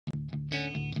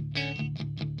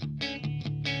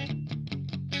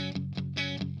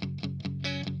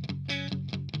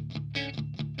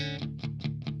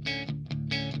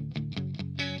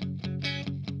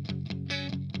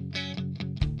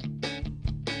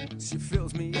She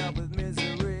fills me up with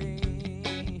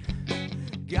misery,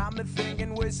 got me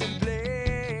thinking, wishing,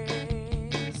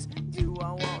 please, do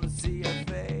I want to see her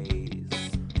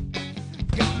face?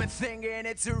 Got me thinking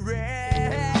it's a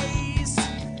race,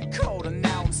 cold and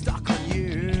now I'm stuck on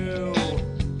you,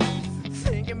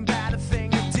 thinking about a thing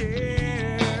to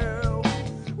do,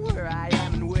 where I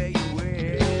am and where you will.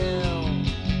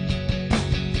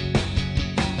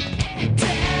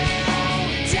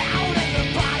 Down at the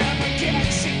bottom again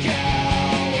she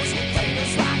goes,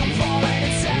 feels like I'm falling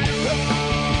inside a row.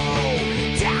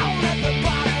 Down at the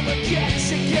bottom again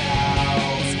she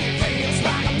goes, feels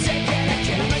like I'm taking a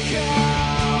chemical.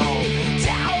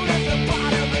 Down at the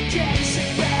bottom again she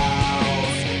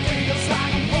goes, feels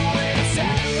like I'm falling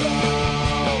inside a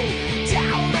row.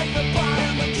 Down at the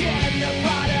bottom again, the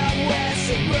bottom where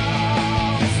she rolls.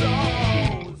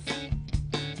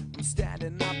 I'm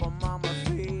standing up on my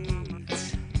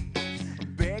feet,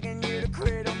 begging you to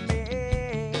cradle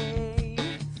me.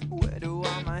 Where do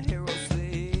all my heroes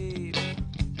sleep?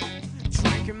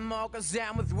 Drinking mochas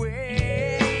and with weed.